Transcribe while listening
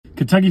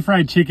Kentucky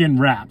Fried Chicken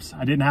Wraps.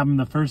 I didn't have them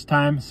the first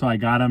time, so I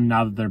got them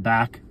now that they're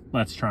back.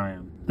 Let's try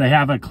them. They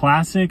have a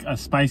classic, a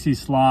spicy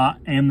slaw,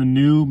 and the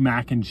new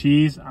mac and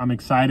cheese. I'm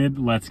excited.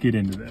 Let's get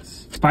into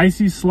this.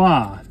 Spicy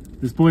slaw.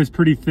 This boy is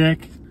pretty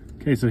thick.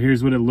 Okay, so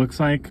here's what it looks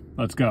like.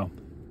 Let's go.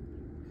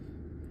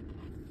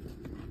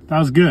 That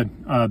was good.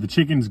 The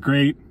chicken's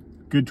great.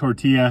 Good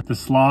tortilla. The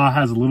slaw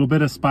has a little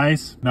bit of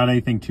spice, not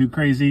anything too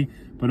crazy,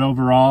 but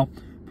overall,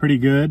 pretty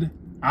good.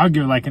 I would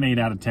give it like an 8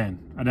 out of 10.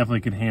 I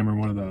definitely could hammer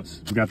one of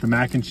those. We got the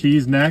mac and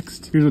cheese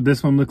next. Here's what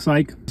this one looks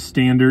like.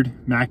 Standard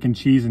mac and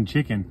cheese and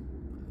chicken.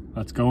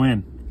 Let's go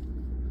in.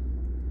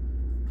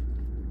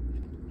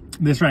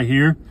 This right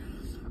here,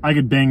 I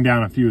could bang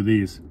down a few of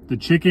these. The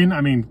chicken, I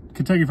mean,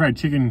 Kentucky Fried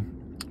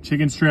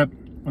Chicken strip,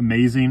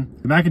 amazing.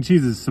 The mac and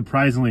cheese is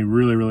surprisingly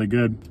really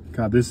good.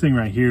 God, this thing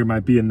right here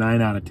might be a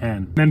 9 out of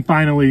 10. Then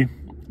finally,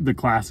 the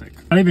classic.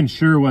 Not even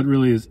sure what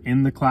really is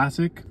in the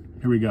classic.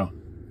 Here we go.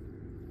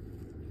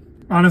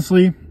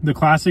 Honestly, the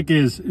classic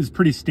is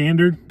pretty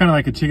standard. Kind of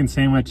like a chicken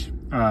sandwich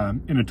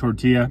in a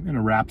tortilla, in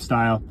a wrap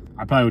style.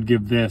 I probably would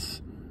give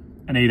this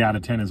an 8 out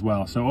of 10 as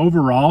well. So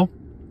overall,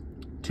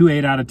 2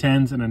 8 out of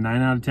 10s and a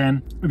 9 out of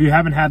 10. If you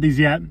haven't had these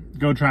yet,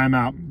 go try them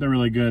out. They're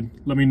really good.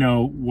 Let me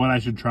know what I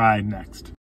should try next.